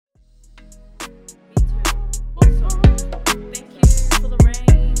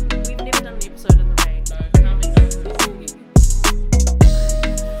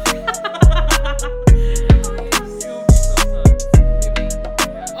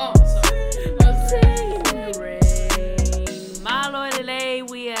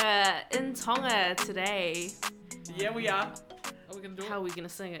Tonga today. Yeah, we are. Are we gonna do How it? are we gonna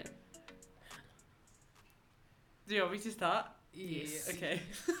sing it? Do you want me to start? Yes. Okay.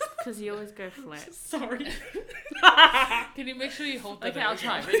 Because you always go flat. Sorry. Can you make sure you hold that? Okay, I'll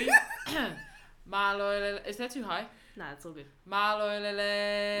try. Ready? Malolele. Is that too high? Nah, it's all good.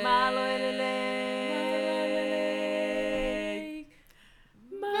 Malolele. Malolele.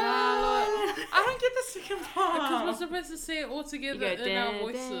 I don't get the second Because we're part. supposed to say it all You together go in our dun,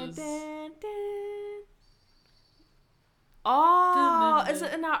 voices. dun, dun. Oh, is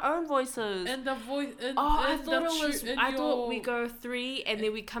it in our own voices? And the voice. I thought it was. I thought we go three and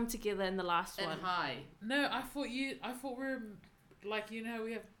then we come together in the last And one. high. No, I thought we're like, you know,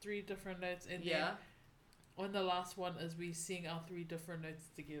 we have 3 different notes, and Yeah. then on the last one is we sing our 3 different notes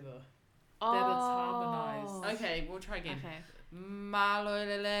together. Oh. That it's harmonized. Okay, we'll try again. Okay.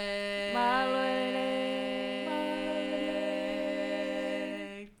 Malolele. Malolele.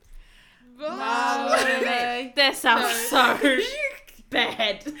 That sounds so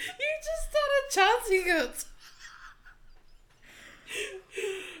bad. You just started chanting it.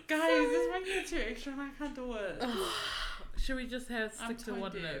 Guys, this might get too extra and I can't do it. Should we just have I'm stick to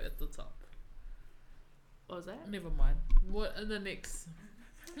one tone note deaf. at the top? What was that? Never mind. What in the next?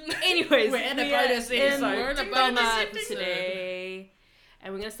 Anyways, We're in a we are bonus in episode. We're in a Tonga bonus episode. today.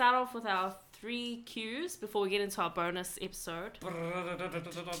 And we're going to start off with our 3 cues before we get into our bonus episode.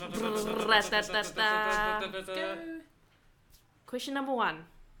 Question number 1.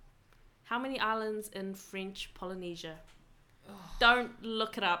 How many islands in French Polynesia? Don't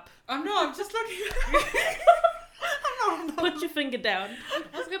look it up. I'm just looking. I'm not. Put your finger down.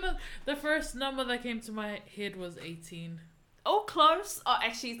 The first number that came to my head was 18. Oh, close. Oh,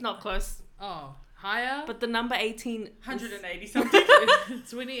 actually, it's not close. Oh, higher? But the number 18 is... 180 something.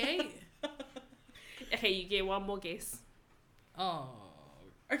 28? Okay, you get one more guess. Oh.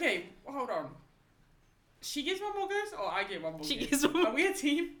 Okay, hold on. She gets one more guess, or I get one more She guess? gets one more- Are we a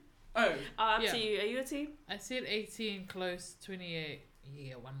team? Oh. Up Yeah. to you. Are you a team? I said 18, close, 28.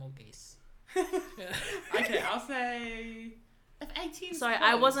 Yeah, one more guess. Okay, I'll say. If 18 Sorry,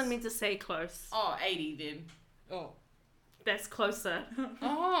 I wasn't meant to say close. Oh, 80 then. Oh. That's closer.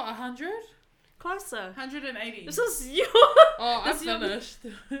 Oh, 100? Closer. 180. This is you. Oh, I'm That's your- finished.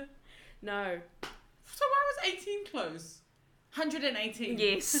 No. So why was 18 close? 118.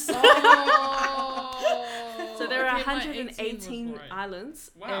 Yes. Oh. So there are Okay, my 18 118 was right.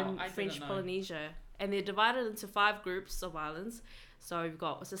 islands Wow, in I French didn't know. Polynesia, and they're divided into 5 groups of islands. So you've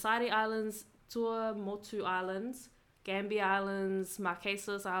got Society Islands, Tuamotu Islands, Gambia Islands,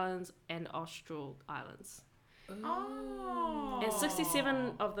 Marquesas Islands, and Austral Islands. Oh. And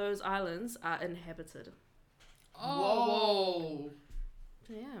 67 of those islands are inhabited. Oh, Whoa.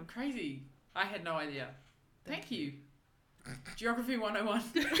 Yeah. Crazy. I had no idea. Thank you. Geography 101.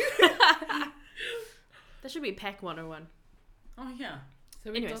 That should be Pack 101. Oh, yeah.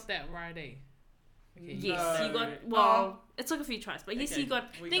 so we Anyways. got that right, eh? Okay. Yes, No. you got. Oh. Well, it took a few tries, but yes, Okay, you got.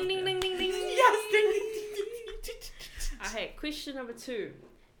 we Ding, got ding, there. ding, ding, ding, ding. Yes, ding, ding, ding, ding, ding, ding. Okay, question number 2.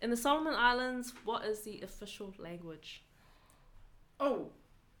 In the Solomon Islands, what is the official language? Oh.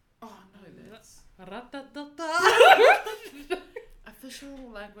 Oh, no, that's. Ra-ta-ta-ta.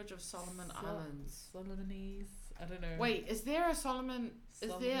 Official language of Solomon Islands. Solomon. I don't know. Wait, is there a Solomon?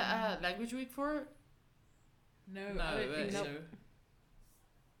 Is there a language week for it? No, No, I don't think nope. so.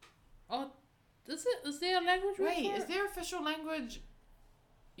 Oh, is there a language word Wait, for is it? there official language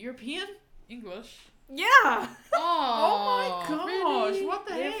European? English? Yeah! Oh my gosh, really? what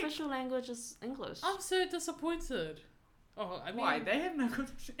the Their heck? official language is English. I'm so disappointed. Oh, I mean, Why? They have no good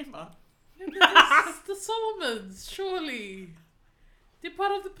Emma. it's the Solomons, surely. They're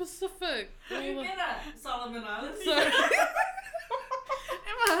part of the Pacific. All the- Solomon Islands. So, Emma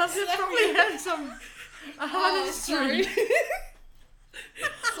has probably had some a hard oh, history. sorry.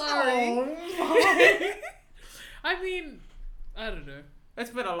 Sorry. Oh my. I mean, I don't know. It's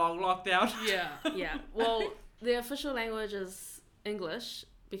been a long lockdown. Yeah. Yeah, well, the official language is English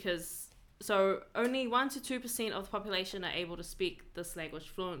because so only 1 to 2% of the population are able to speak this language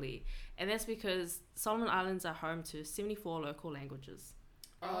fluently, and that's because Solomon Islands are home to 74 local languages.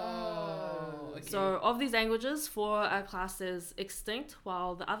 Oh, okay. So of these languages, 4 are classed as extinct,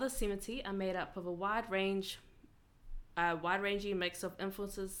 while the other 70 are made up of a wide-ranging mix of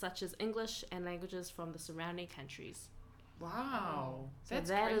influences such as English and languages from the surrounding countries. Wow. So That's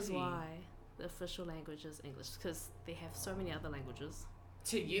that is crazy. why the official language is English, because they have so many other languages.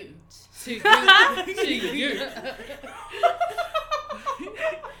 To you. To you. To you.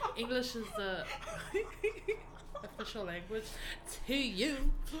 English is the official language. To you.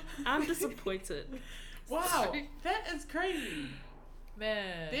 I'm disappointed. Wow. That is crazy.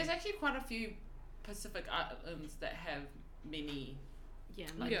 Man. There's actually quite a few Pacific islands that have many Yeah,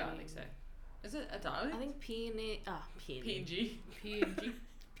 like Yeah. dialects. Is it a dialect? I think PNG. PNG PNG.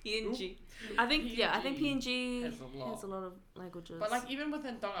 PNG. I think I think PNG has a lot. has a lot of languages. But like even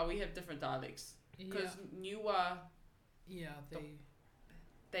within Tonga, we have different dialects because Niua Yeah,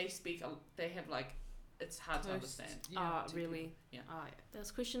 they speak. They have like it's hard to Close. understand. Ah, to really? Yeah.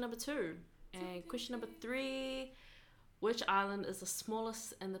 That's question number 2. And question number 3: which island is the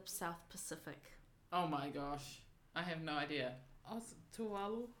smallest in the South Pacific? Oh my gosh, I have no idea.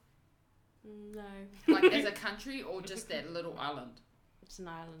 Tuvalu. No, Like as a country or just that little island? it's an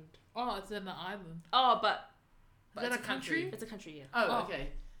island. Oh, it's in the island. Oh, but But Is that it's a country? it's a country. Yeah. Oh, Oh.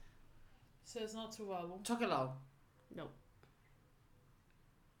 okay. So it's not Tuvalu. Tokelau. No.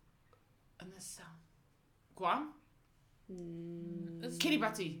 In the south. Guam? It's-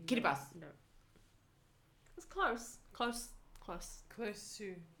 Kiribati. Kiribati. No. It's close. Close. Close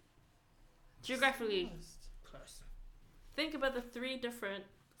to. Geographically Close. close. Think about the 3 different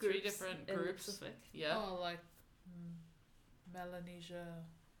groups. 3 different in the groups. Pacific. Yeah. Oh, like Melanesia.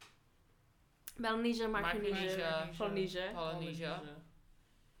 Melanesia, Micronesia, Micronesia, Polynesia. Polynesia.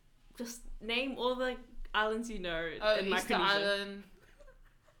 Just name all the islands you know Oh, in Easter Micronesia. Island.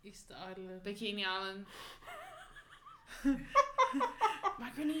 Easter Island. Bikini Island.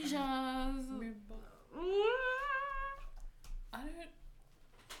 Micronesia. Remember. I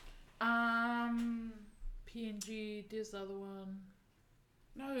don't. PNG. There's the other one.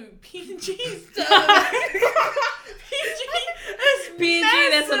 No, PNG's PNG,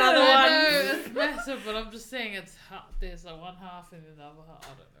 that's another I one. know it's massive, but I'm just saying it's there's like one half and then the other half. I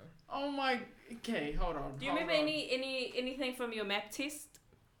don't know. Oh my. Okay, hold on. Do you remember anything from your map test?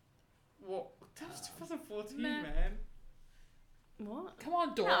 What? That was 2014, Map. man. What? Come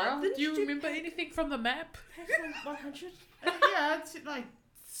on, Dora. didn't Do you you- remember anything from the map? 100? Yeah, it's like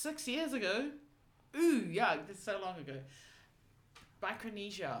 6 years ago. Ooh, yeah, that's so long ago.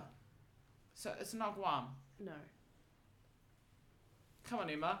 Micronesia. So it's not Guam. No. Come on,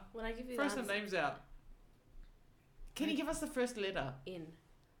 Emma. When I give you Throw the some answer, names out. Can you give us the first letter? N.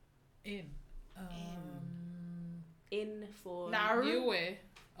 In. N for Nauru? Niue.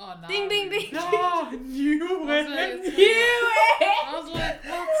 Oh, no. Ding, ding, ding. No, you I was like, went. I was like,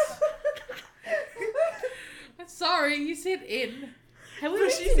 what? I'm sorry, you said in. Have we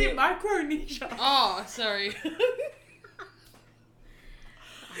But she mentioned said it? Micronesia. Oh, sorry.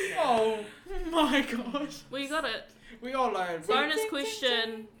 Oh my gosh. We got it. We all learned. Bonus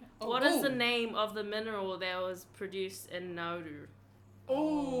question. Oh, What is the oh. name of the mineral that was produced in Nauru?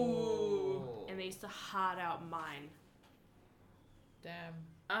 Oh. And they used to hard out mine.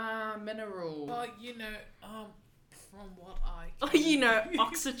 Damn. Mineral. Well, you know, from what I Oh, can... you know,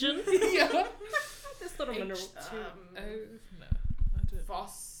 oxygen. yeah. That's not a mineral. No, I don't.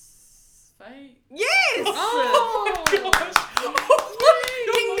 Phosphate. Yes! Oh! Ding,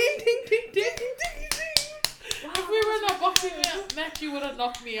 ding, ding, ding, ding, ding, ding, ding. If we were in a boxing match, you would have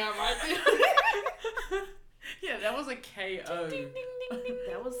knocked me out right there. Yeah, that was a KO.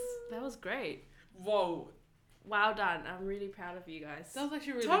 That was great. Whoa. Well done. I'm really proud of you guys. That was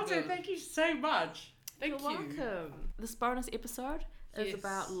actually really Tonto, good. thank you so much. Thank You're you. welcome. This bonus episode is Yes.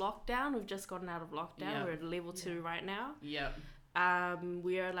 about lockdown. We've just gotten out of lockdown. Yeah. We're at level 2 right now. Yep.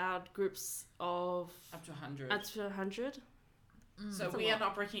 We are allowed groups of Up to 100. up to 100. So That's a we are lot.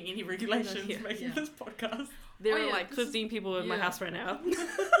 not breaking any regulations Yeah. making Yeah. this podcast. There Oh, are yeah, like this 15 people in my yeah. house right now.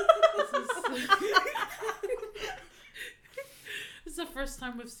 This is the first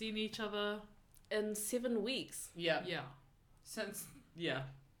time we've seen each other. In 7 weeks. Yeah. Yeah. Since, yeah.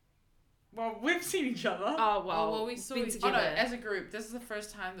 Well, we've seen each other. Oh, well. well, we we've saw been each Oh no, together. as a group, this is the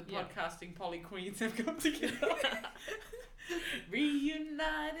first time the Yeah. podcasting poly queens have come together.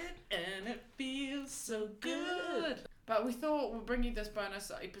 Reunited and it feels so good. But we thought we'll bring you this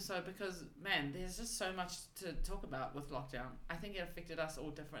bonus episode because, man, there's just so much to talk about with lockdown. I think it affected us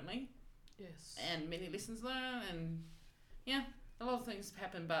all differently Yes. and many lessons learned and, yeah, a lot of things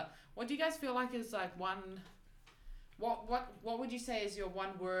happened. But what do you guys feel like is like one... What would you say is your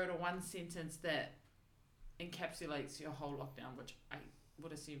one word or one sentence that encapsulates your whole lockdown, which I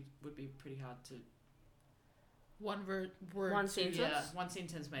would assume would be pretty hard to... One word. One to- sentence? Yeah, one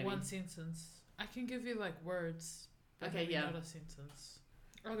sentence maybe. One sentence. I can give you like words. But Okay, maybe yeah. Not a sentence.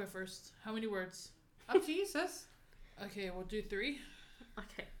 I'll go first. How many words? Up to you, sis. Okay, we'll do 3.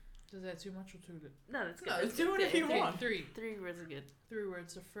 Okay. Is that too much or too little? No, that's good. No, That's do good. whatever you Okay. want. 3. 3 words are good. 3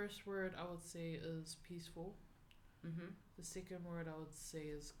 words. The first word I would say is peaceful. Mm-hmm. The second word I would say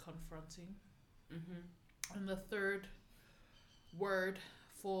is confronting. Mm-hmm. And the third word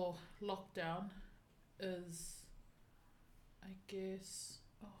for lockdown is I guess.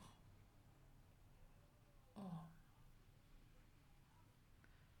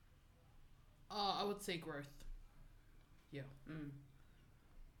 I would say growth. Yeah.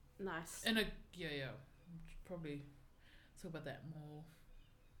 Nice. And probably talk about that more.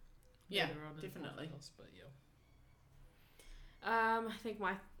 Yeah, later on in the definitely. podcast, but yeah. I think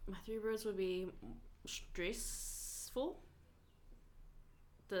my 3 words would be stressful,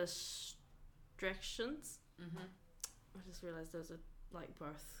 distractions. Mm-hmm. I just realized those are like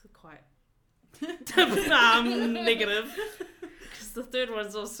both quite negative. Because the third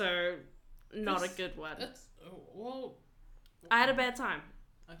one's also not a good one. It's, well, I had a bad time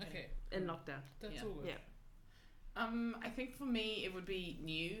Okay. in lockdown. that's Yeah. all good. Yeah. I think for me it would be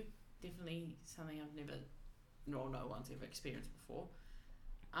new. Definitely something I've never, no one's ever experienced before.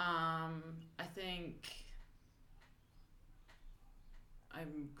 I think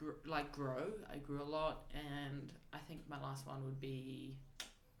grow. I grew a lot, and I think my last one would be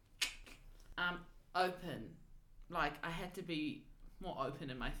open. Like I had to be more open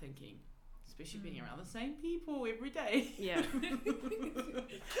in my thinking, especially being around the same people every day. Yeah.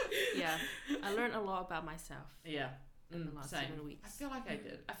 Yeah. I learned a lot about myself Yeah. in the last Same. 7 I weeks. feel like I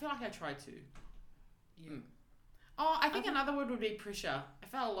did. I feel like I tried to. Yeah. Oh, I think another word would be pressure. I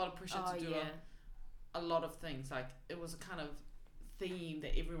felt a lot of pressure Oh, to do yeah. a lot of things. Like it was a kind of theme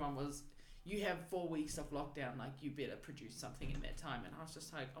that everyone was. You have 4 weeks of lockdown. Like you better produce something in that time. And I was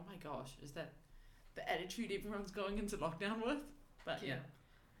just like, oh my gosh, is that the attitude everyone's going into lockdown with? But yeah.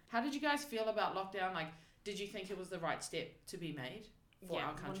 How did you guys feel about lockdown? Like, did you think it was the right step to be made for Yeah,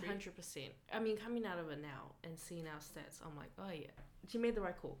 our country? 100%. I mean, coming out of it now and seeing our stats, I'm like, oh yeah, she made the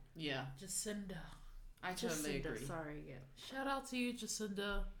right call. Yeah, Jacinda. I totally Jacinda, agree. sorry again. Shout out to you,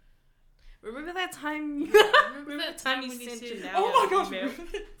 Jacinda. Remember that time? Remember that time you when sent said, Janelle Oh my an gosh!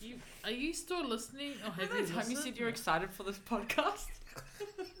 email? Are you still listening? Or have Remember you the time you listened? said you're excited for this podcast?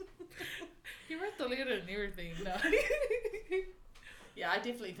 You wrote the letter and everything. No. Yeah, I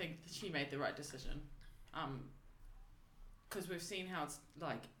definitely think that she made the right decision. Because we've seen how it's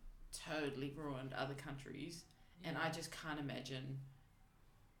like totally ruined other countries, and I just can't imagine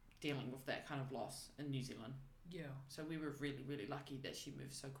dealing with that kind of loss in New Zealand. Yeah. So we were really, really lucky that she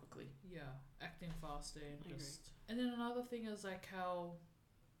moved so quickly. Yeah. Acting faster and I agree. just. And then another thing is like how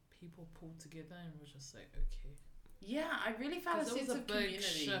people pulled together and were just like, okay. Yeah, I really felt a 'Cause it sense was a of big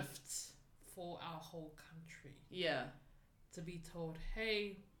community. shift for our whole country Yeah. to be told,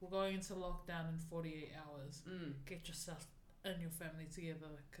 hey, we're going into lockdown in 48 hours. Mm, Get yourself and your family together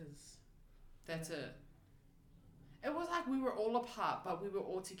because. that's it. It was like we were all apart, but we were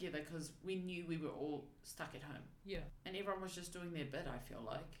all together because we knew we were all stuck at home. Yeah. And everyone was just doing their bit, I feel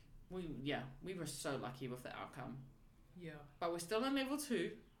like. We were so lucky with the outcome. Yeah. But we're still in level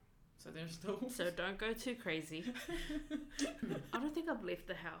 2. So there's still... So don't go too crazy. I don't think I've left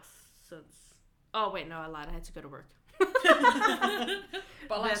the house since. Oh wait, no, I lied. I had to go to work.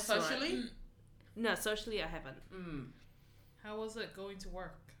 But like That's right. socially? No, socially I haven't. How was it going to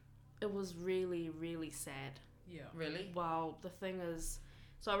work? It was really, really sad. Yeah. Really? Well, the thing is,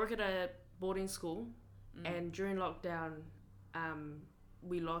 so I work at a boarding school, and during lockdown,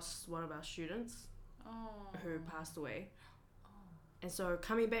 we lost one of our students who passed away. And so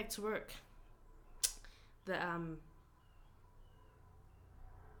coming back to work, the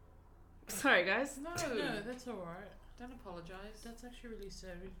sorry guys. No, No, that's alright. don't apologise. That's actually really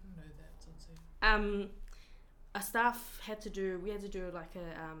sad. We didn't know that, Totsi. A staff had to do. We had to do like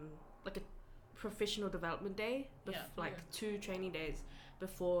a professional development day, Yeah. like 2 training days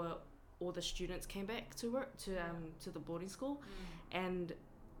before all the students came back to work to the boarding school, and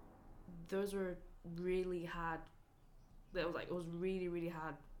those were really hard. That was like it was really, really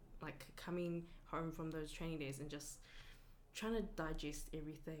hard, like coming home from those training days and just trying to digest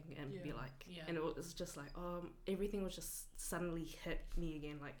everything and be like, and it was just like everything was just suddenly hit me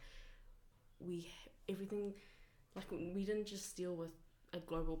again. Like everything, like we didn't just deal with a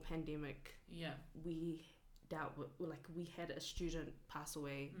global pandemic. Yeah. We dealt with, like, we had a student pass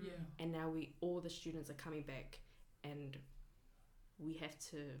away, Yeah. and now all the students are coming back, and we have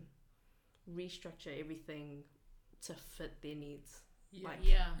to restructure everything to fit their needs. Yeah. Like,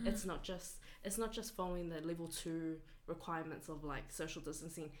 Yeah. it's not just following the level 2 requirements of like social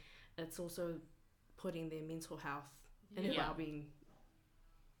distancing. It's also putting their mental health and their Yeah. well-being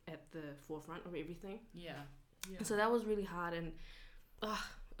at the forefront of everything. Yeah. Yeah. So that was really hard, and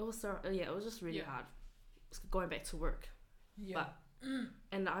it was just really hard going back to work. Yeah.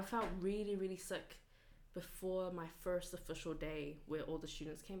 And I felt really, really sick before my first official day where all the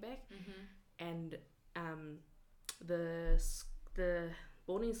students came back, and the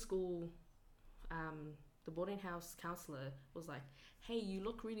boarding school the boarding house counselor was like, "Hey, you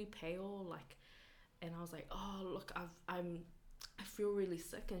look really pale," like, and I was like, "Oh, look, I feel really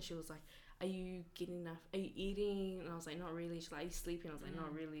sick," and she was like, "Are you getting enough? Are you eating?" And I was like, "Not really." She's like, "Are you sleeping?" I was like,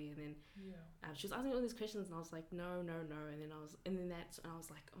 "Not really." And then she was asking all these questions, and I was like, "No, no, no." And then I was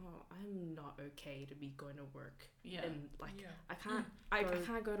like, "Oh, I'm not okay to be going to work." Yeah. And like, I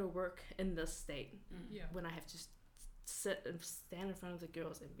can't go to work in this state when I have to sit and stand in front of the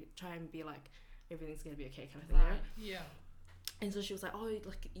girls and try and be like, everything's gonna be okay, kind of thing. Right. Yeah. And so she was like, "Oh,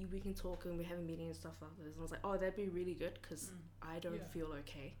 like we can talk and we have a meeting and stuff like this." And I was like, "Oh, that'd be really good because I don't feel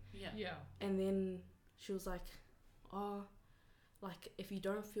okay." Yeah. And then she was like, "Oh, like if you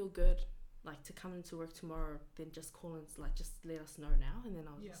don't feel good, like to come into work tomorrow, then just call and like just let us know now." And then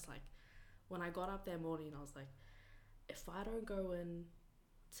I was just like, when I got up that morning, I was like, if I don't go in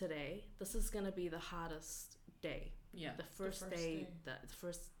today, this is gonna be the hardest day. Yeah. The first day,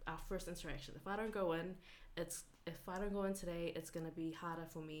 our first interaction. If I don't go in today, it's gonna be harder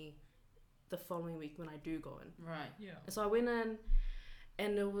for me the following week when I do go in. Right. Yeah. And so I went in,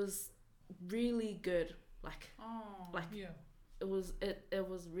 and it was really good. It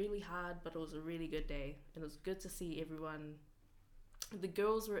was really hard, but it was a really good day, and it was good to see everyone. The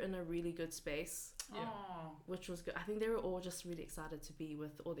girls were in a really good space, which was good. I think they were all just really excited to be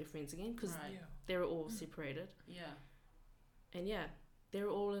with all their friends again because they were all separated. Yeah. And they were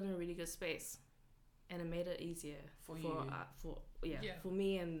all in a really good space, and it made it easier for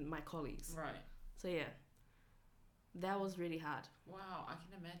me and my colleagues. Right. So that was really hard. Wow, I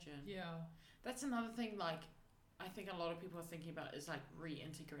can imagine. Yeah. That's another thing, like, I think a lot of people are thinking about is, like,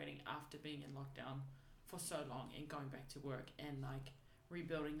 reintegrating after being in lockdown for so long and going back to work and, like,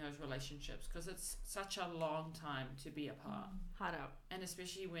 rebuilding those relationships because it's such a long time to be apart. Hard out. And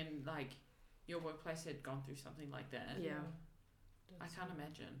especially when, like, your workplace had gone through something like that. Yeah. I can't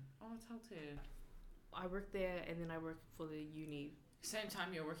imagine. Oh, it's hard to. I worked there, and then I worked for the uni. Same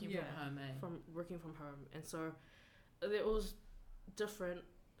time you're working from home, eh? From working from home, and so it was different.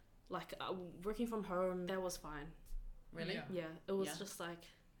 Like working from home, that was fine. Really? Yeah, it was just like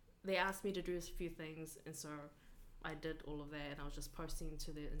they asked me to do a few things, and so I did all of that, and I was just posting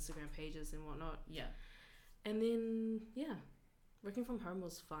to the Instagram pages and whatnot. Yeah. And then working from home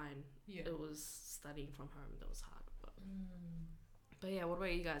was fine. Yeah. It was studying from home that was hard, but yeah. What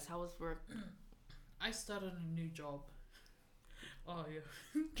about you guys? How was work? I started a new job. Oh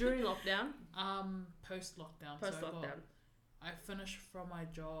yeah. During lockdown? Post lockdown. Post lockdown. I finished from my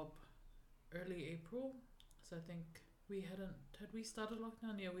job early April. So I think had we started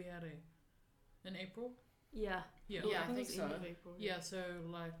lockdown? Yeah, we had in April. Yeah. Yeah. Yeah, I think so. April, yeah, so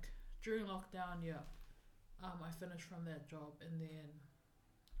like during lockdown, I finished from that job, and then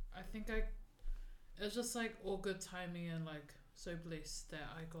I think it was just like all good timing, and like so blessed that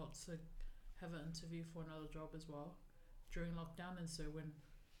I got to have an interview for another job as well during lockdown. And so when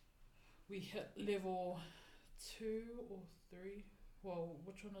we hit level 2 or 3, well,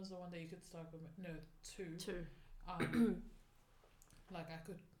 which one is the one that you could start with? No, 2. Like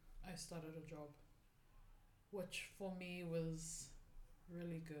I started a job, which for me was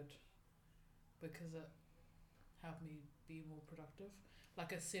really good because it helped me be more productive.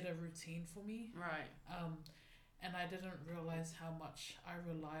 Like it set a routine for me. Right. And I didn't realize how much I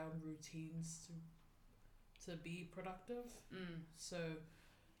rely on routines to be productive. So,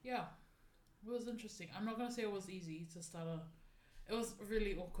 yeah, it was interesting. I'm not gonna say it was easy to start it was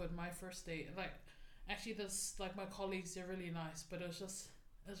really awkward my first day. Like, actually, my colleagues, they're really nice, but it's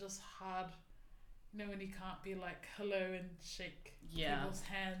just hard. You know, when you can't be like hello and shake people's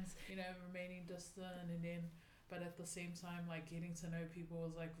hands, remaining distant, and then, but at the same time, like getting to know people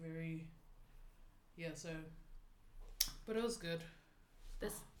was like very, so. But it was good.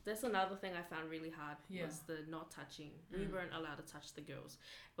 That's another thing I found really hard was the not touching. We weren't allowed to touch the girls.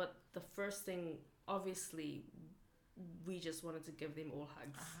 But the first thing, obviously, we just wanted to give them all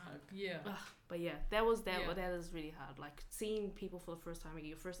hugs. A hug. Yeah. But yeah, that is really hard. Like seeing people for the first time,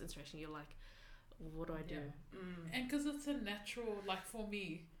 your first interaction, you're like, what do I do? And because it's a natural, like for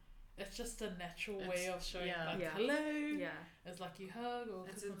me, it's just a natural way of showing hello. Yeah. It's like you hug or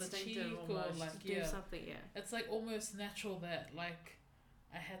it's kiss on the cheek almost. or like do something. Yeah. It's like almost natural that like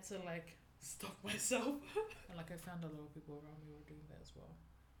I had to like stop myself. And like I found a lot of people around me were doing that as well.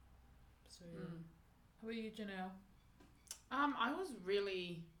 So how about you, Janelle? I was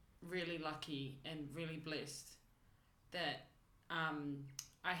really, really lucky and really blessed that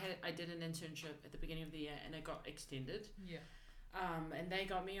I did an internship at the beginning of the year and it got extended. Yeah. And they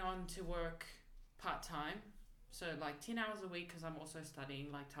got me on to work part-time, so like 10 hours a week because I'm also studying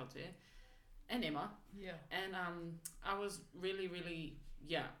like Taute and Emma. Yeah. And I was really, really,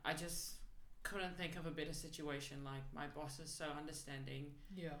 I just couldn't think of a better situation. Like, my boss is so understanding,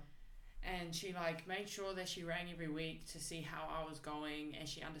 Yeah. and she like made sure that she rang every week to see how I was going, and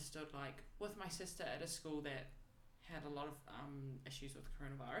she understood, like, with my sister at a school that had a lot of issues with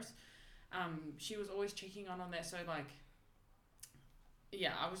coronavirus. She was always checking on that. So like,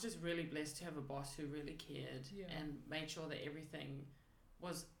 yeah, I was just really blessed to have a boss who really cared and made sure that everything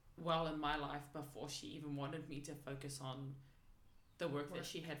was well in my life before she even wanted me to focus on the work that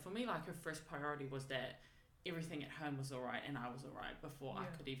she had for me. Like, her first priority was that everything at home was alright and I was alright before I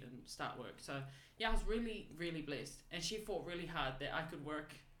could even start work. So yeah, I was really, really blessed, and she fought really hard that I could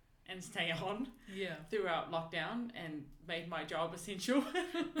work and stay on throughout lockdown and made my job essential.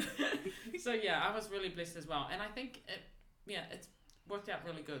 So yeah, I was really blessed as well, and I think it's worked out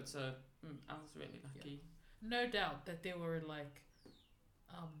really good. So I was really lucky. No doubt that there were like,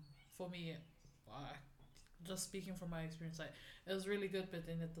 for me, just speaking from my experience, like, it was really good, but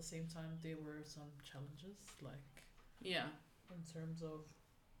then at the same time there were some challenges, like in terms of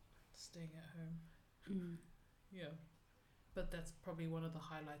staying at home. But that's probably one of the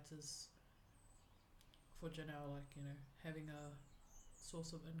highlights is for Janelle, like, you know, having a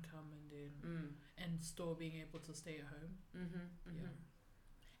source of income and then and still being able to stay at home.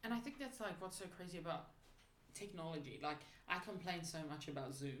 And I think that's like what's so crazy about technology. Like, I complain so much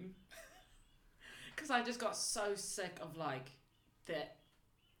about Zoom because I just got so sick of like that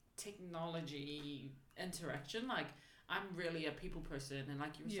technology interaction. Like, I'm really a people person, and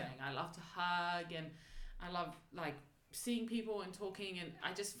like you were saying, I love to hug and I love like seeing people and talking, and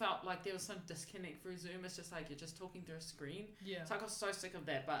I just felt like there was some disconnect through Zoom. It's just like you're just talking through a screen. So I got so sick of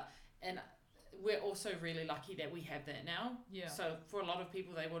that. And we're also really lucky that we have that now. So for a lot of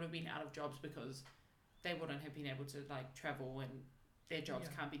people, they would have been out of jobs because they wouldn't have been able to like travel, and their jobs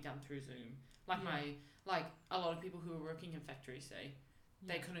can't be done through Zoom. Like a lot of people who are working in factories say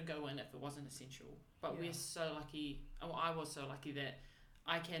they couldn't go in if it wasn't essential. But we're so lucky. Well, I was so lucky that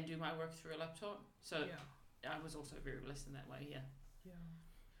I can do my work through a laptop. So I was also very blessed in that way.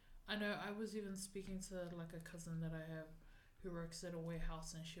 I know. I was even speaking to like a cousin that I have who works at a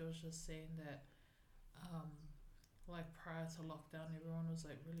warehouse, and she was just saying that like prior to lockdown, everyone was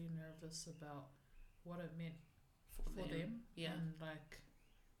like really nervous about what it meant for them. And like,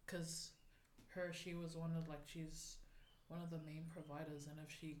 because she was she's one of the main providers, and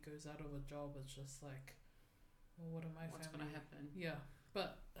if she goes out of a job, it's just like, well, what's gonna happen?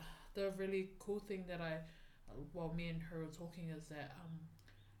 But the really cool thing that me and her were talking is that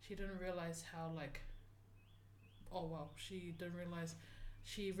she didn't realize how like,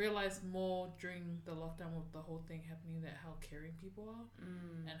 she realized more during the lockdown with the whole thing happening, that how caring people are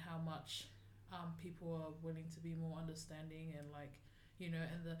and how much people are willing to be more understanding, and like, you know,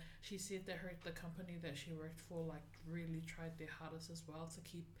 and she said that the company that she worked for like really tried their hardest as well to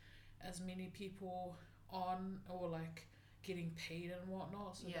keep as many people on or like getting paid and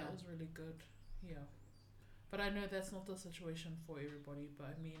whatnot. So that was really good. But I know that's not the situation for everybody,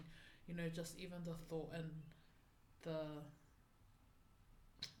 but I mean, you know, just even the thought and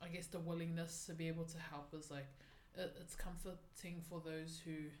I guess the willingness to be able to help is like, it's comforting for those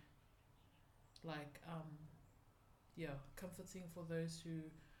who like comforting for those who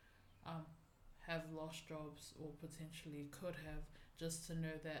have lost jobs or potentially could have, just to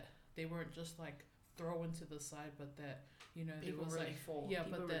know that they weren't just like thrown to the side, but that, you know, people there was really like fought. People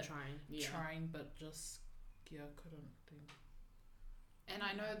but were that trying, but just couldn't think. And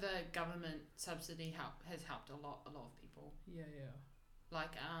I know the government subsidy has helped a lot of people.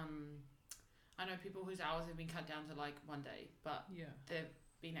 Like I know people whose hours have been cut down to like 1 day, but they've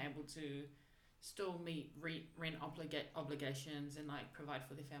been able to still meet rent obligations and like provide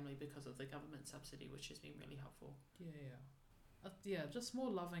for their family because of the government subsidy, which has been really helpful. Just more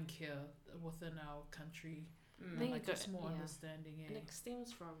love and care within our country. Like just more understanding. And it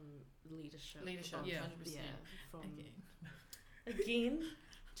stems from leadership. 100%. Again,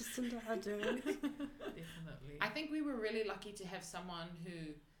 Jacinda Ardern. Definitely. I think we were really lucky to have someone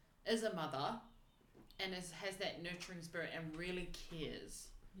who is a mother and has that nurturing spirit and really cares.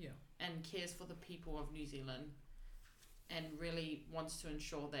 And cares for the people of New Zealand, and really wants to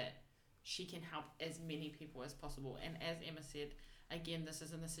ensure that she can help as many people as possible. And as Emma said, again, this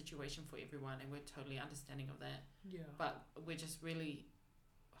isn't a situation for everyone, and we're totally understanding of that. But we're just really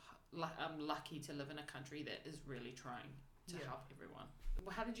lucky to live in a country that is really trying to help everyone.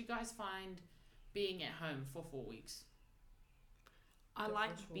 How did you guys find being at home for 4 weeks? I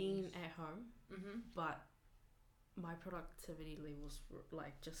liked being at home, but my productivity levels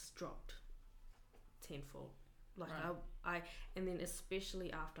like just dropped tenfold. Like I and then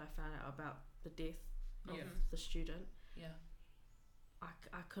especially after I found out about the death of the student,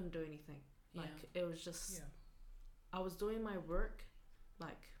 I couldn't do anything. Like it was just Yeah. I was doing my work,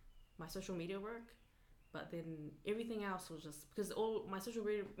 like my social media work, but then everything else was just because all my social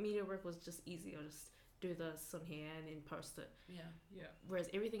media work was just easy. I'll just do this on here and then post it. Yeah. Yeah. Whereas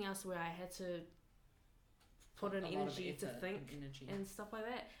everything else where I had to put in A lot of energy to effort think and energy. and stuff like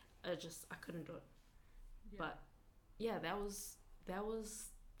that, I couldn't do it. Yeah. But yeah, that was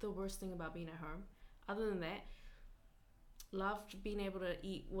the worst thing about being at home. Other than that, loved being able to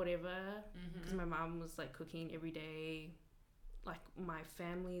eat whatever because my mom was like cooking every day. Like my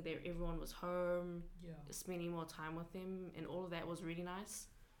family, everyone was home, Yeah. spending more time with them, and all of that was really nice.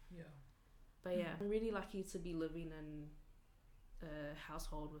 Yeah. But yeah, I'm really lucky to be living in a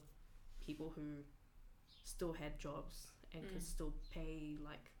household with people who still had jobs and could still pay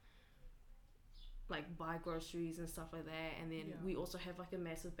like buy groceries and stuff like that. And then Yeah. we also have like a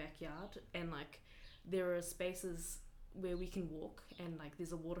massive backyard, and like there are spaces where we can walk, and like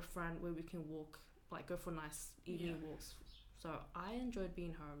there's a waterfront where we can walk, like go for nice evening walks. So I enjoyed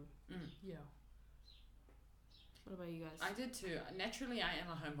being home. Yeah. What about you guys? I did too. Naturally, I am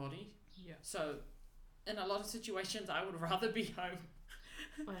a homebody. Yeah. So, in a lot of situations, I would rather be home.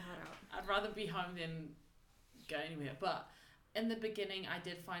 My heart out. I'd rather be home than go anywhere. But in the beginning, I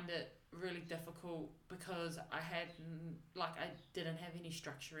did find it really difficult because I didn't have any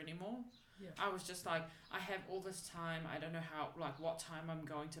structure anymore. Yeah. I was just like, I have all this time. I don't know what time I'm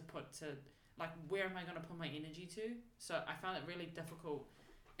going to put to, where am I going to put my energy to? So I found it really difficult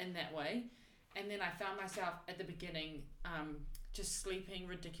in that way. And then I found myself at the beginning just sleeping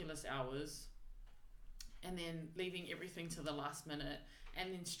ridiculous hours and then leaving everything to the last minute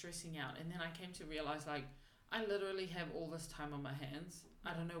and then stressing out. And then I came to realize, I literally have all this time on my hands.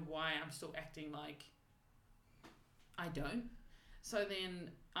 I don't know why I'm still acting like I don't. So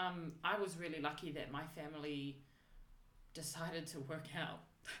then I was really lucky that my family decided to work out.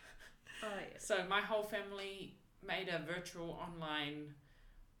 Oh yeah. So my whole family made a virtual online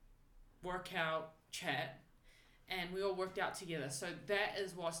workout chat and we all worked out together. So that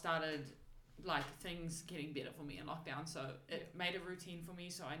is what started things getting better for me in lockdown. So it made a routine for me.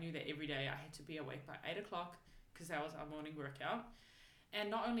 So I knew that every day I had to be awake by 8 o'clock because that was our morning workout.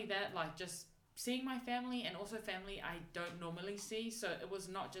 And not only that, just seeing my family and also family I don't normally see. So it was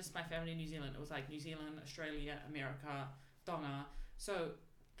not just my family in New Zealand. It was New Zealand, Australia, America, Tonga. So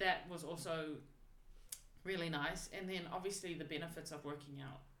that was also really nice. And then obviously the benefits of working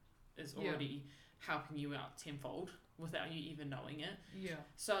out is already helping you out tenfold without you even knowing it. Yeah.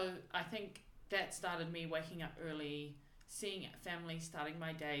 So I think that started me waking up early, seeing family, starting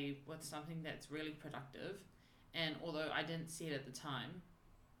my day with something that's really productive. And although I didn't see it at the time,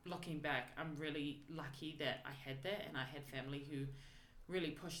 looking back, I'm really lucky that I had that and I had family who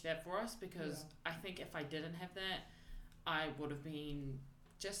really pushed that for us because I think if I didn't have that, I would have been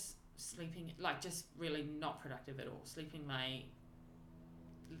just sleeping, just really not productive at all. Sleeping late,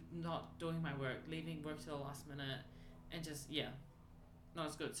 not doing my work, leaving work to the last minute, and just, not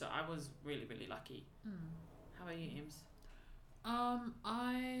as good. So I was really, really lucky. How about you, Ems?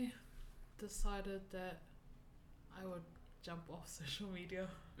 I decided that I would jump off social media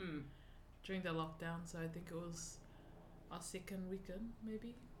during the lockdown. So I think it was our second weekend,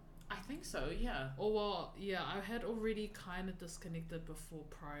 maybe. I think so, yeah. Oh, well, yeah, I had already kind of disconnected before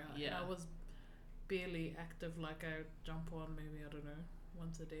prior. Yeah. And I was barely active. I jump on maybe, I don't know,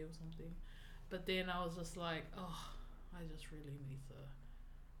 once a day or something. But then I was just like, I just really need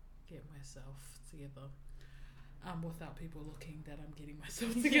to get myself together. Without people looking that I'm getting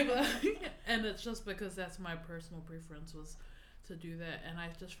myself together. And it's just because that's my personal preference was to do that. And I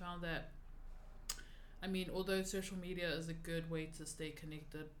just found that, although social media is a good way to stay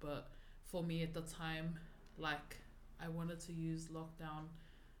connected, but for me at the time, I wanted to use lockdown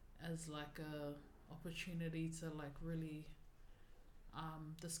as a opportunity to really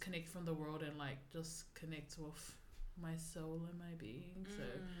disconnect from the world and just connect with my soul and my being. So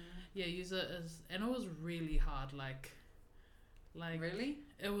use it as, and it was really hard. Really?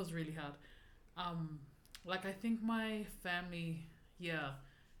 It was really hard. I think my family,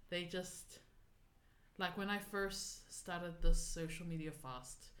 they just when I first started this social media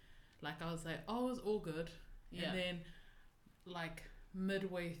fast, I was it was all good, and then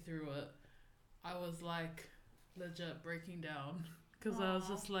midway through it, I was legit breaking down because I was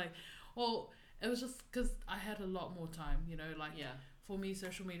just it was just because I had a lot more time, for me,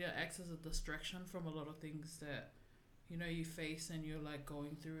 social media acts as a distraction from a lot of things that, you face and you're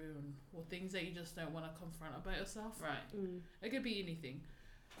going through or things that you just don't want to confront about yourself. Right. It could be anything,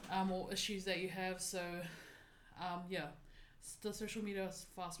 or issues that you have. So, the social media was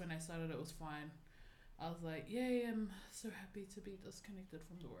fast when I started. It was fine. I was yay, I'm so happy to be disconnected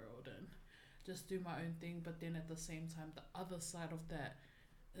from the world and just do my own thing. But then at the same time, the other side of that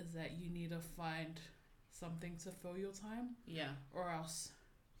is that you need to find something to fill your time, Yeah. or else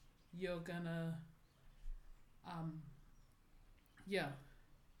you're gonna yeah.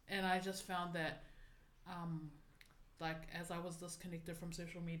 And I just found that like as I was disconnected from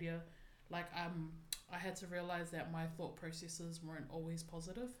social media, like I had to realize that my thought processes weren't always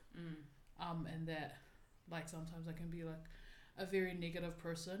positive. And that like sometimes I can be like a very negative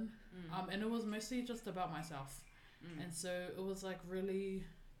person. And it was mostly just about myself. And so it was like really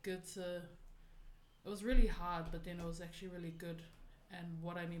good to, it was really hard, but then it was actually really good. And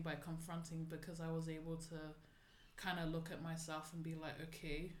what I mean by confronting, because I was able to kind of look at myself and be like,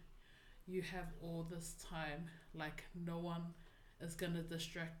 okay, you have all this time, like no one is gonna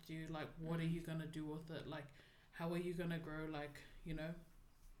distract you, like what are you gonna do with it, like how are you gonna grow, like, you know,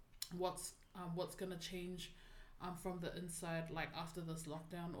 what's gonna change from the inside, like after this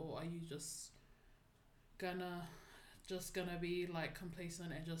lockdown, or are you just gonna be like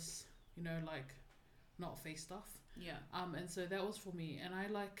complacent and just, you know, like not face stuff. Yeah. And so that was for me, and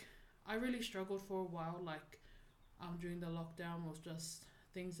I really struggled for a while, like during the lockdown, with just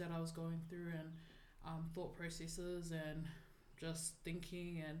things that I was going through, and thought processes, and just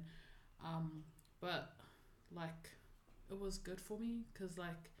thinking, and but like it was good for me, because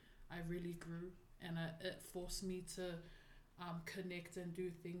like I really grew, and it forced me to connect and do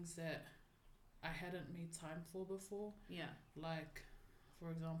things that I hadn't made time for before. Yeah. Like,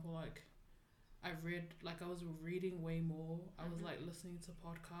 for example, like I was reading way more. I was like listening to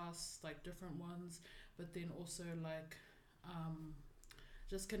podcasts, like different ones, but then also like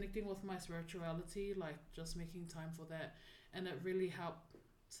just connecting with my spirituality, like just making time for that, and it really helped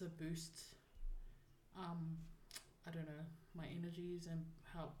to boost I don't know, my energies, and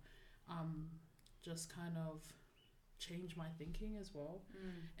help just kind of change my thinking as well.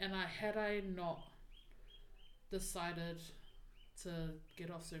 And had I not decided to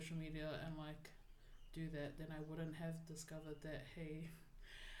get off social media and like do that, then I wouldn't have discovered that, hey,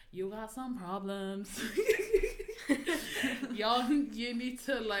 you got some problems. You need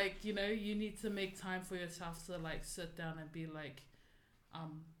to, like, you know, you need to make time for yourself to like sit down and be like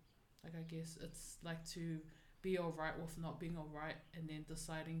I guess it's like to be alright with not being alright, and then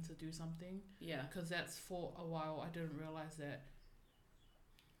deciding to do something. Yeah. Because that's, for a while I didn't realize that,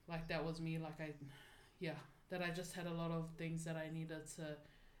 like that was me, like that I just had a lot of things that I needed to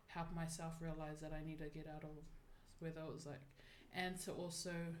help myself realize that I need to get out of, whether it was like, and to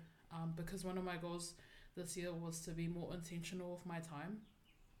also because one of my goals this year was to be more intentional with my time,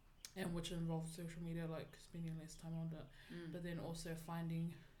 and which involved social media, like spending less time on that, but then also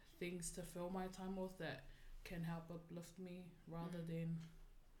finding things to fill my time with that can help uplift me rather than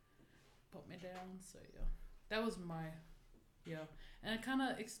put me down. So yeah, that was my and it kind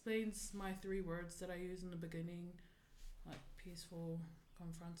of explains my 3 words that I use in the beginning, like peaceful,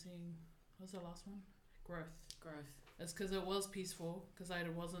 confronting. What was the last one? Growth. It's because it was peaceful, because I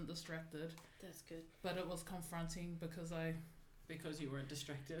wasn't distracted. That's good. But it was confronting because you weren't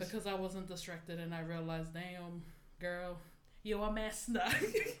distracted. Because I wasn't distracted, and I realized, damn, girl, you're a mess now.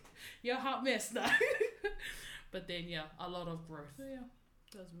 You're a hot mess now. But then a lot of growth. So yeah.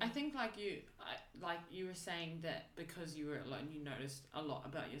 I think like you were saying that because you were alone, you noticed a lot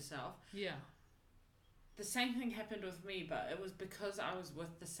about yourself. Yeah. The same thing happened with me, but it was because I was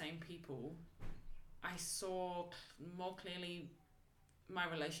with the same people. I saw more clearly my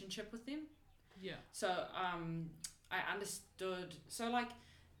relationship with them. Yeah. So I understood. So like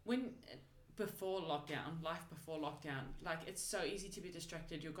life before lockdown, like it's so easy to be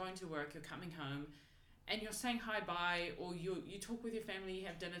distracted. You're going to work, you're coming home, and you're saying hi bye, or you talk with your family, you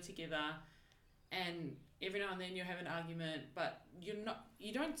have dinner together, and every now and then you have an argument, but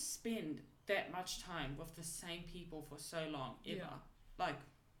you don't spend that much time with the same people for so long ever. Yeah. Like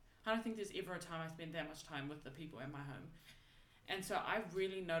I don't think there's ever a time I spend that much time with the people at my home. And so I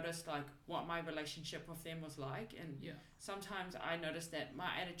really noticed like what my relationship with them was like, and sometimes I noticed that my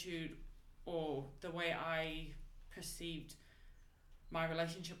attitude or the way I perceived my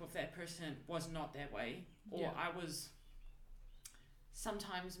relationship with that person was not that way, or I was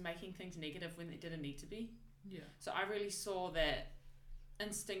sometimes making things negative when they didn't need to be. Yeah. So I really saw that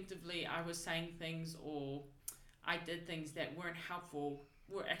instinctively I was saying things, or I did things that weren't helpful,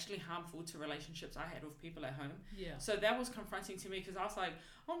 were actually harmful to relationships I had with people at home. Yeah. So that was confronting to me, because I was like,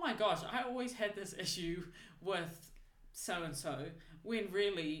 oh my gosh, I always had this issue with so and so, when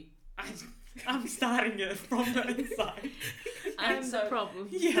really I'm starting it from the inside. I'm the problem.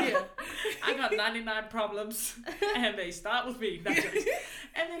 Yeah. I got 99 problems and they start with me.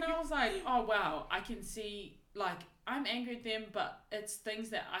 And then I was like, oh wow, I can see like I'm angry at them, but it's things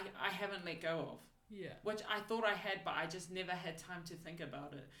that I haven't let go of, Yeah. which I thought I had, but I just never had time to think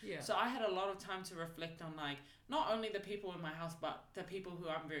about it. Yeah. So I had a lot of time to reflect on like not only the people in my house, but the people who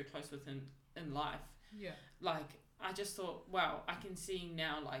I'm very close with in life. Yeah. Like I just thought, wow, I can see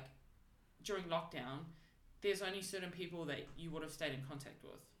now, like during lockdown, there's only certain people that you would have stayed in contact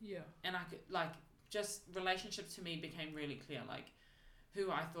with, Yeah. and I could like just relationships to me became really clear, like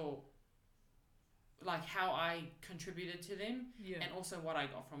who I thought, like how I contributed to them, Yeah. and also what I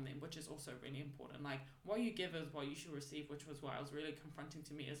got from them, which is also really important. Like what you give is what you should receive, which was why I was really confronting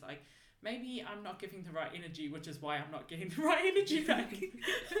to me is like maybe I'm not giving the right energy, which is why I'm not getting the right energy back.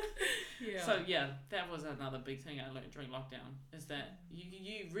 Yeah. So yeah, that was another big thing I learned during lockdown is that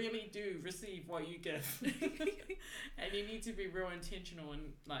you really do receive what you give, and you need to be real intentional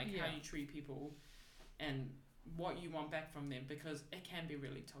in like how Yeah. you treat people and what you want back from them, because it can be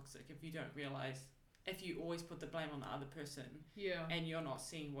really toxic if you don't realize, if you always put the blame on the other person Yeah. and you're not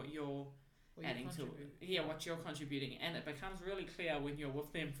seeing what you're What you adding to contribute. it. What you're contributing, and it becomes really clear when you're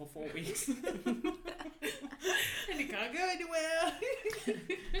with them for 4 weeks. And you can't go anywhere.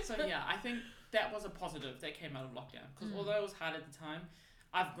 So yeah, I think that was a positive that came out of lockdown, because Mm. although it was hard at the time,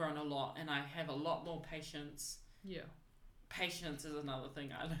 I've grown a lot and I have a lot more patience. Yeah. Patience is another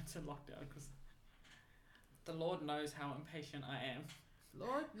thing I learned in lockdown, because the Lord knows how impatient I am.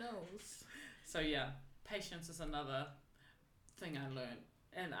 Lord knows. So yeah, patience is another thing I learned,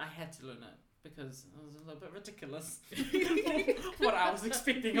 and I had to learn it because it was a little bit ridiculous what I was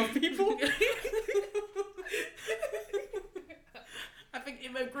expecting of people. I think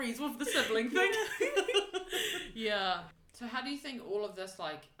Emma agrees with the sibling thing. Yeah. So how do you think all of this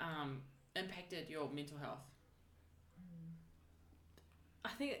like impacted your mental health? I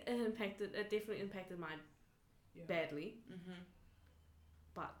think it definitely impacted mine Yeah. badly, Mm-hmm.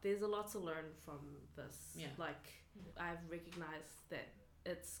 but there's a lot to learn from this. Yeah. Like, I've recognized that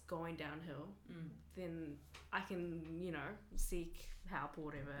it's going downhill, Mm. then I can, seek help or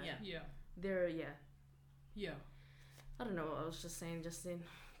whatever. Yeah. Yeah. Yeah. I don't know what I was just saying just then.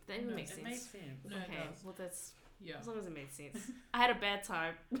 That even No, makes It sense. makes sense. No, it Okay, does. well that's, Yeah. as long as it made sense. I had a bad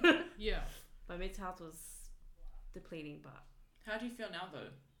time. Yeah. My mental health was depleting, but How do you feel now though?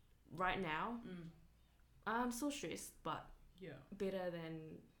 right now, Mm. I'm still stressed, but Yeah. better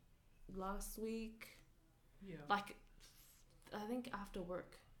than last week. Yeah. Like, I think after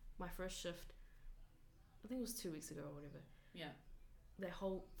work, my first shift, I think it was 2 weeks ago or whatever. Yeah. The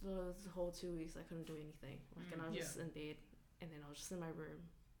whole 2 weeks, I couldn't do anything. Like, and I was Yeah. just in bed, and then I was just in my room,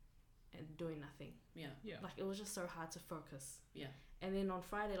 and doing nothing. Yeah. Yeah. Like, it was just so hard to focus. Yeah. And then on last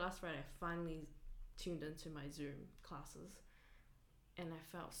Friday, I finally tuned into my Zoom classes, and I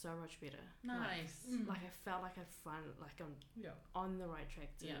felt so much better. Nice. Like I felt like I'm Yeah. on the right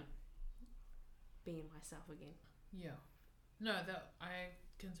track to Yeah. being myself again. Yeah. No, that I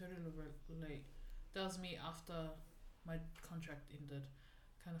can totally relate. That was me after my contract ended.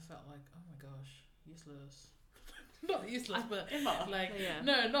 Kind of felt like, oh my gosh, useless. Not useless, but Emma. like, Yeah.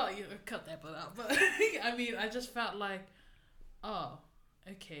 no, not you. Cut that part out. But I mean, I just felt like, oh,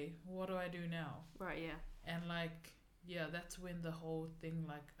 okay, what do I do now? Right, yeah. And like, yeah, that's when the whole thing,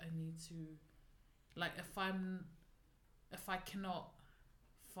 like, I need to, like, if I cannot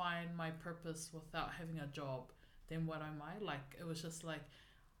find my purpose without having a job, then what am I? Like, it was just like,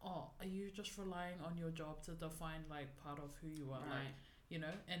 oh, are you just relying on your job to define like part of who you are? Like, Right.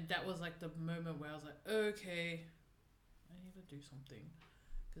 and that was like the moment where I was like, okay, I need to do something,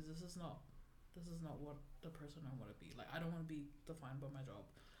 because this is not what the person I want to be. Like, I don't want to be defined by my job.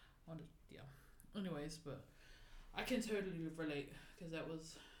 I want to, yeah. Anyways, but I can totally relate, because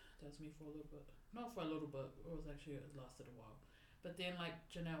that's me for a little bit. Not for a little bit. It lasted a while. But then, like,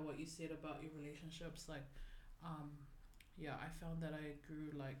 Janelle, what you said about your relationships, like, yeah, I found that I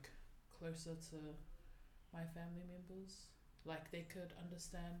grew like closer to my family members. Like, they could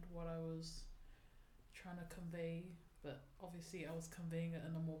understand what I was trying to convey, but obviously I was conveying it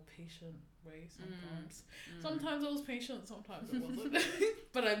in a more patient way sometimes. Mm. Sometimes it was patient, sometimes it wasn't.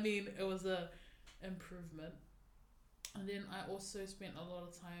 But I mean, it was a improvement. And then I also spent a lot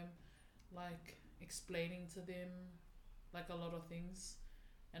of time like explaining to them like a lot of things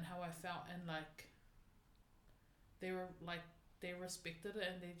and how I felt, and like they respected it,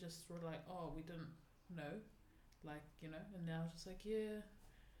 and they just were like, oh, we didn't know, like, and then I was just like, yeah.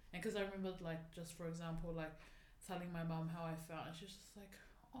 And because I remembered, like, just for example, like telling my mum how I felt, and she's just like,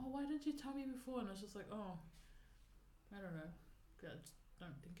 oh, why didn't you tell me before? And I was just like, oh, I don't know, I just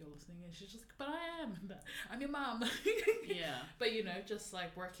don't think you're listening. And she's just like, but I am, I'm your mum. Yeah. But just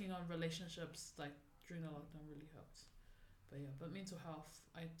like working on relationships like during the lockdown really helps. But yeah, but mental health,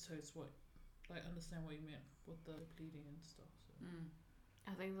 so it's what, like understand what you meant with the bleeding and stuff. So.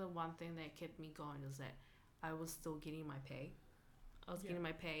 I think the one thing that kept me going is that I was still getting my pay. I was getting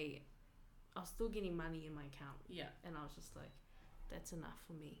my pay. I was still getting money in my account. Yeah. And I was just like, that's enough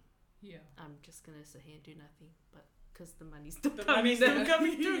for me. Yeah. I'm just going to sit here and do nothing. But because the money's still The coming money's still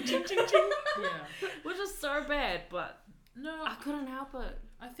coming through. Ching, ching, ching. Yeah. Which is so bad, but No, I couldn't help it.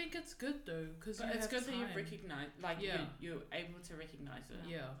 I think it's good though, because It's good that you time. recognize, like, Yeah. you're able to recognize it.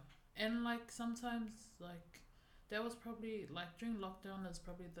 Yeah, and like sometimes like that was probably like during lockdown is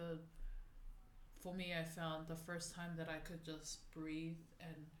probably for me I found the first time that I could just breathe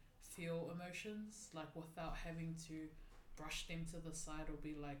and feel emotions like without having to brush them to the side or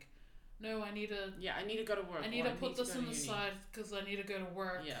be like, no, I need to go to work. I need to put this go in to the uni. side because I need to go to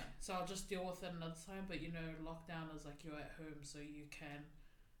work. Yeah. So I'll just deal with it another time. But you know, lockdown is like you're at home, so you can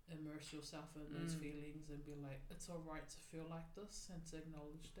immerse yourself in those feelings and be like, it's alright to feel like this and to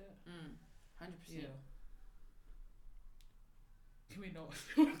acknowledge that. 100%. Yeah. Can we not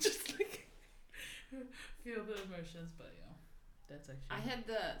just like feel the emotions? But yeah, that's actually. I had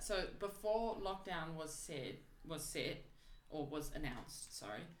so before lockdown was announced.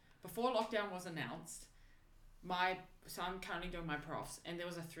 Sorry, before lockdown was announced, so I'm currently doing my profs, and there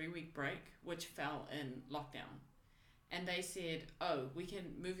was a 3-week break which fell in lockdown, and they said, oh, we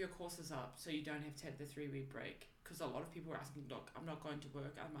can move your courses up so you don't have to have the 3-week break, because a lot of people were asking, look, I'm not going to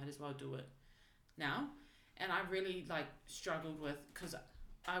work, I might as well do it now. And I really like struggled with, because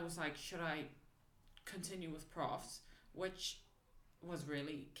I was like, should I continue with profs, which was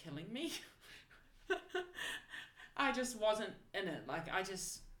really killing me. I just wasn't in it. Like as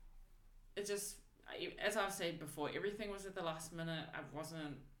I've said before, everything was at the last minute.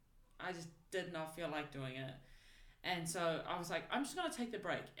 I just did not feel like doing it. And so I was like, I'm just going to take the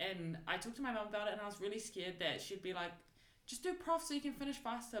break. And I talked to my mum about it, and I was really scared that she'd be like, just do prof so you can finish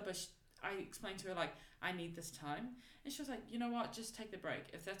faster. But I explained to her, like, I need this time. And she was like, you know what, just take the break.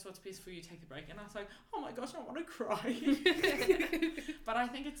 If that's what's best for you, take the break. And I was like, oh my gosh, I want to cry. But I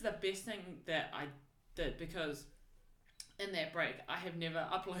think it's the best thing that I did, because in that break, I have never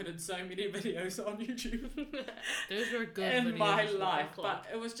uploaded so many videos on YouTube. Those were good in videos. my life. But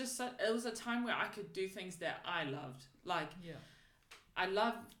it was just it was a time where I could do things that I loved. Like, yeah. I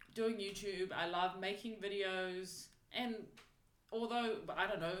love doing YouTube. I love making videos. And although, I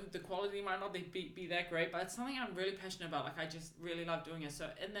don't know, the quality might not be that great, but it's something I'm really passionate about. Like, I just really love doing it. So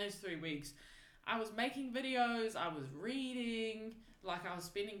in those 3 weeks, I was making videos, I was reading, like I was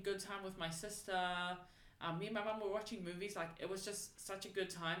spending good time with my sister. Me and my mum were watching movies. Like, it was just such a good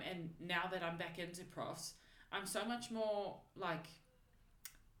time. And now that I'm back into profs, I'm so much more like,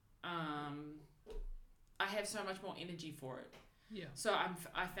 I have so much more energy for it. Yeah. So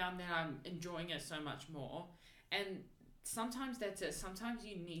I found that I'm enjoying it so much more. And sometimes that's it. Sometimes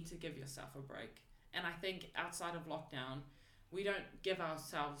you need to give yourself a break. And I think outside of lockdown, we don't give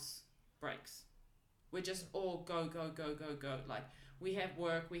ourselves breaks. We're just all go, go, go, go, go. Like, we have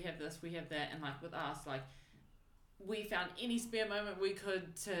work, we have this, we have that. And like with us, like, we found any spare moment we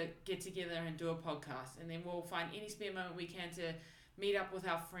could to get together and do a podcast. And then we'll find any spare moment we can to meet up with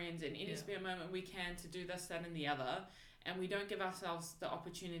our friends, and any spare moment we can to do this, that, and the other. And we don't give ourselves the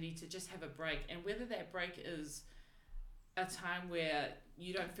opportunity to just have a break. And whether that break is a time where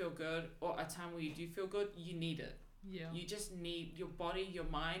you don't feel good or a time where you do feel good, you need it. Yeah. You just need your body, your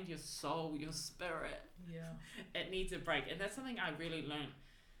mind, your soul, your spirit. Yeah. It needs a break. And that's something I really learned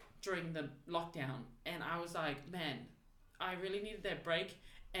during the lockdown. And I was like, man, I really needed that break.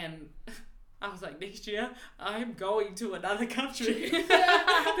 And I was like, next year, I'm going to another country.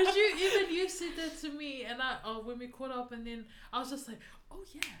 But you said that to me, and when we caught up, and then I was just like, oh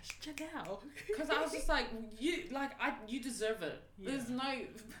yeah, check out. Because I was just like, you deserve it. Yeah. There's no.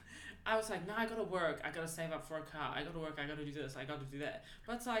 I was like, no, I gotta work. I gotta save up for a car. I gotta work. I gotta do this. I gotta do that.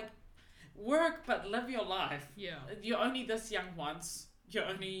 But it's like, work, but live your life. Yeah. You're only this young once. You're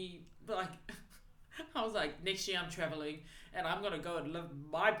only like. I was like, next year I'm traveling, and I'm gonna go and live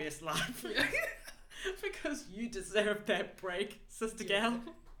my best life. Because you deserve that break, sister gal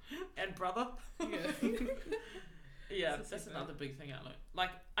and brother. Yeah. Yeah, that's another big thing I learned.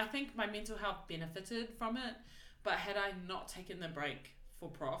 Like, I think my mental health benefited from it, but had I not taken the break for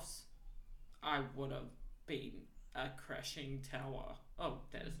profs, I would have been a crashing tower. Oh,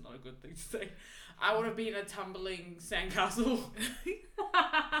 that is not a good thing to say. I would have been a tumbling sandcastle.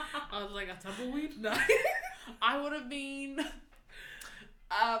 I was like, a tumbleweed? No. I would have been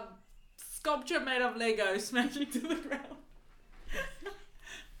a sculpture made of Lego smashing to the ground.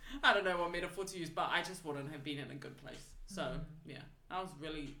 I don't know what metaphor to use, but I just wouldn't have been in a good place. So, yeah,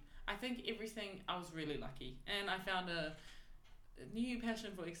 I think everything, I was really lucky. And I found new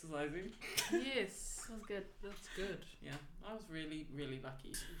passion for exercising. Yes, That was good. that's good. Yeah, I was really, really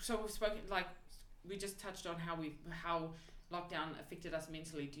lucky. So we've spoken, like, we just touched on how lockdown affected us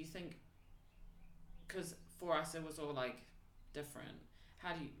mentally. Do you think, because for us it was all like different,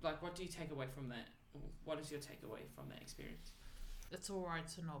 how do you, like, what do you take away from that? What is your takeaway from that experience? It's alright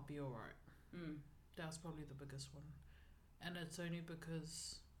to not be alright. Mm. That's probably the biggest one. And it's only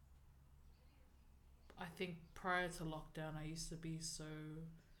because I think prior to lockdown I used to be so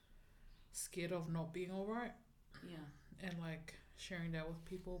scared of not being alright Yeah. and like sharing that with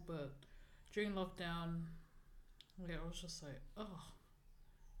people, but during lockdown, yeah, I was just like, oh,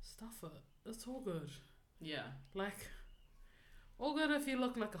 stuff it. It's all good. Yeah. Like, all good if you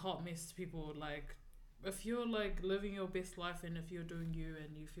look like a hot mess to people. Like, if you're like living your best life and if you're doing you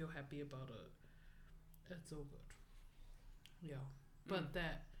and you feel happy about it, it's all good. Yeah. But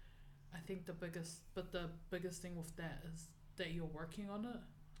that, I think the biggest thing with that is that you're working on it.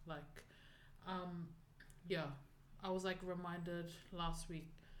 Like, yeah, I was like reminded last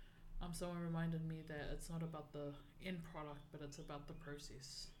week, someone reminded me that it's not about the end product, but it's about the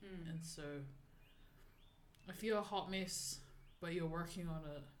process. And so, if you're a hot mess, but you're working on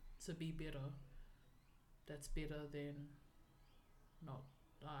it to be better, that's better than not,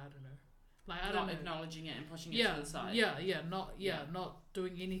 I don't know. Like, I don't know. Acknowledging it and pushing it to the side. Not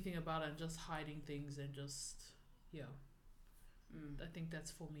doing anything about it and just hiding things and just, I think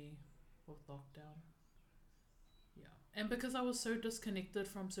that's for me with lockdown. Yeah. And because I was so disconnected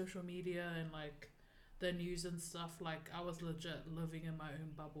from social media and like the news and stuff, like I was legit living in my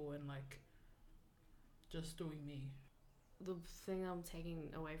own bubble and like just doing me. The thing I'm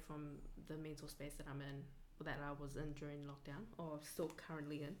taking away from the mental space that I'm in, that I was in during lockdown, or still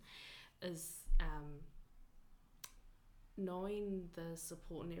currently in, is knowing the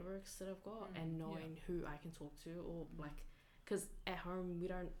support networks that I've got and knowing who I can talk to, or like, because at home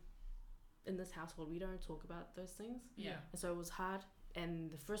in this household we don't talk about those things. Yeah. And so it was hard, and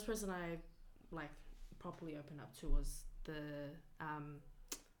the first person I like properly opened up to was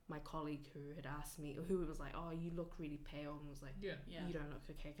my colleague who had asked me, who was like, oh, you look really pale, and was like, Yeah. you don't look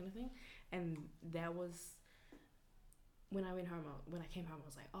okay, kind of thing. And that was when I went home. When I came home, I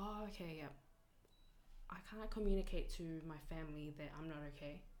was like, oh, okay, yeah, I can't communicate to my family that I'm not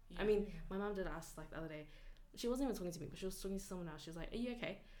okay. I mean, my mum did ask like the other day, she wasn't even talking to me, but she was talking to someone else. She was like, are you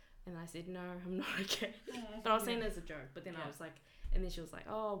okay? And I said, no, I'm not okay. But I was saying it as a joke. But then I was like, and then she was like,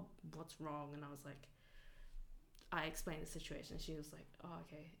 oh, what's wrong? And I was like, I explained the situation. She was like, oh,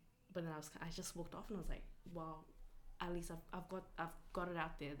 okay. But then I just walked off, and I was like, well, at least I've got it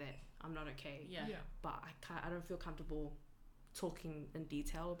out there that I'm not okay. Yeah. But I don't feel comfortable talking in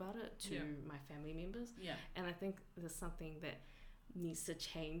detail about it to my family members. Yeah. And I think there's something that needs to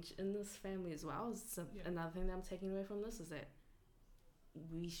change in this family as well. So another thing that I'm taking away from this is that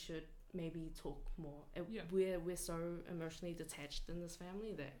we should maybe talk more. We're so emotionally detached in this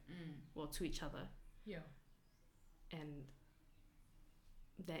family that, well, to each other. Yeah. And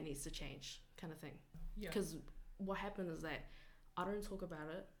that needs to change, kind of thing. Yeah. Because what happens is that I don't talk about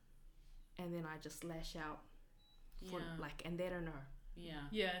it, and then I just lash out for like, and they don't know. Yeah.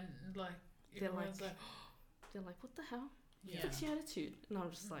 Yeah, and like They're everyone's like, they're like, what the hell? Yeah. What's your attitude? And I'm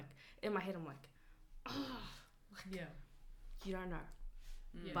just like, in my head, I'm like, yeah. you don't know.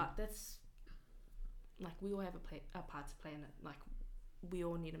 Mm. But that's like, we all have a part to play in it. Like, we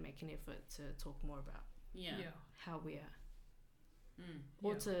all need to make an effort to talk more about how we are,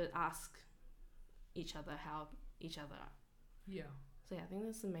 or to ask each other how each other are. Yeah. So yeah, I think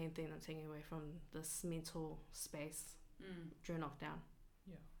that's the main thing I'm taking away from this mental space during lockdown.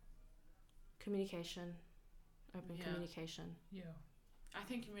 Yeah. Communication, open communication. Yeah. I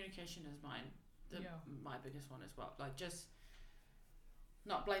think communication is my biggest one as well. Like, just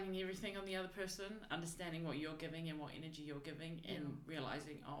not blaming everything on the other person, understanding what you're giving and what energy you're giving, and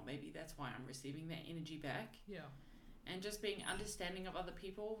realizing, oh, maybe that's why I'm receiving that energy back. Yeah. And just being understanding of other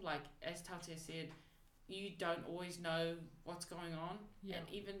people. Like, as Taute said, you don't always know what's going on. Yeah. And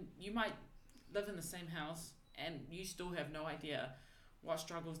even you might live in the same house and you still have no idea what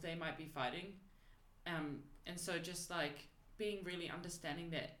struggles they might be fighting. And so just like being really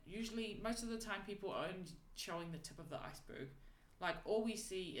understanding that usually most of the time people are only showing the tip of the iceberg. Like, all we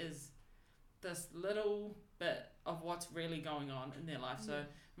see is this little bit of what's really going on in their life. So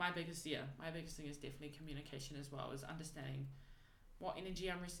my biggest thing is definitely communication as well, is understanding what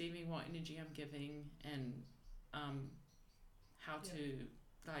energy I'm receiving, what energy I'm giving, and how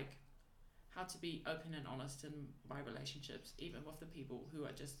to be open and honest in my relationships, even with the people who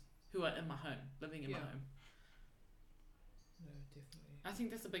are in my home, living in my home. No, definitely. I think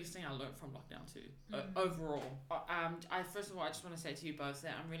that's the biggest thing I learned from lockdown too. Mm. Overall, I first of all, I just want to say to you both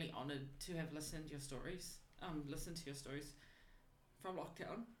that I'm really honoured to have listened to your stories. Listened to your stories from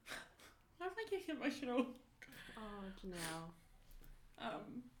lockdown. I'm getting emotional. Oh, Janelle.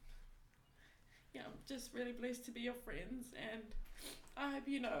 Yeah, I'm just really blessed to be your friends, and I hope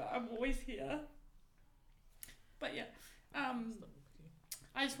you know I'm always here. But yeah,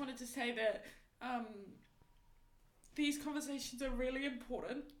 I just wanted to say that these conversations are really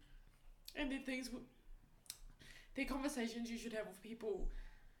important, and they're conversations you should have with people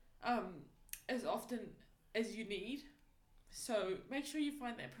as often as you need. So make sure you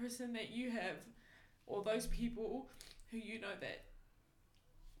find that person that you have, or those people who you know that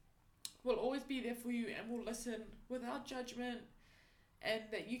will always be there for you and will listen without judgment, and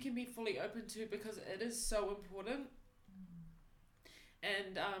that you can be fully open to, because it is so important.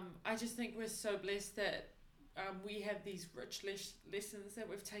 And I just think we're so blessed that we have these rich lessons that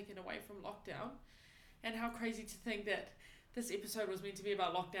we've taken away from lockdown. And how crazy to think that this episode was meant to be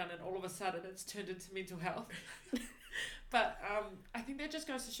about lockdown and all of a sudden it's turned into mental health. But I think that just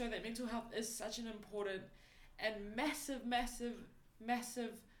goes to show that mental health is such an important and massive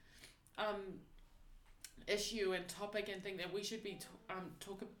issue and topic and thing that we should be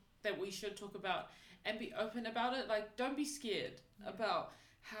talk about and be open about it. Like, don't be scared about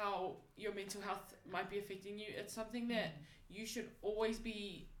how your mental health might be affecting you. It's something that you should always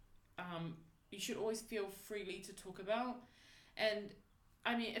be you should always feel freely to talk about. And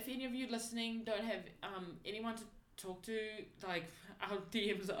I mean, if any of you listening don't have anyone to talk to, like, our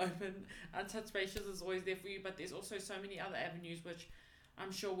DMs are open. Untouched Spaces is always there for you, but there's also so many other avenues which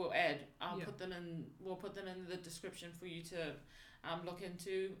I'm sure we'll add. We'll put them in the description for you to look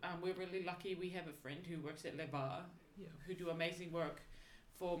into. We're really lucky we have a friend who works at Levar, who do amazing work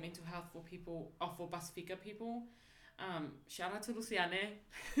for mental health for people, for Pasifika people. Shout out to Luciane.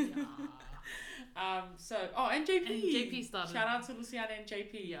 And JP. And JP started. Shout out to Luciane and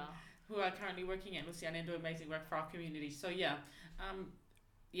JP. Yeah. Who are currently working at Luciane and do amazing work for our community. So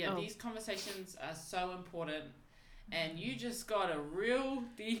these conversations are so important, and you just got a real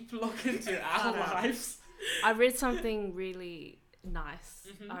deep look into our lives. I read something really nice.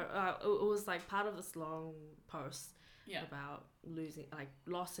 Mm-hmm. It was like part of this long post Yeah. about losing, like,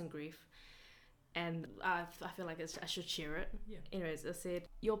 loss and grief, and I feel like I should share it. Yeah. Anyways, it said,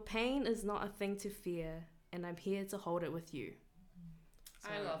 "Your pain is not a thing to fear, and I'm here to hold it with you." So,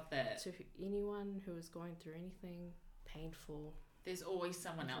 I love that. to anyone who is going through anything painful, There's always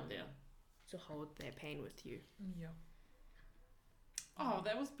someone out there. to hold their pain with you. Yeah. Oh,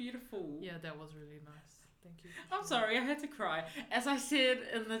 that was beautiful. Yeah, that was really nice. Thank you. I'm sorry, I had to cry. As I said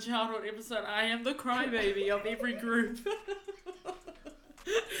in the childhood episode, I am the crybaby of every group.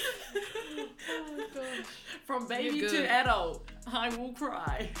 Oh gosh. From baby You're to good. adult, I will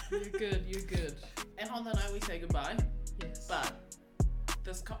cry. You're good. You're good. And on that note, we say goodbye. Yes. But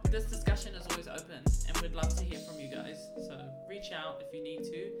this discussion is always open, and we'd love to hear from you guys. So reach out if you need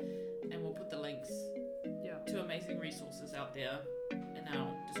to, and we'll put the links to amazing resources out there in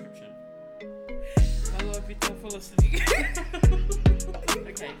our description. I love you for listening.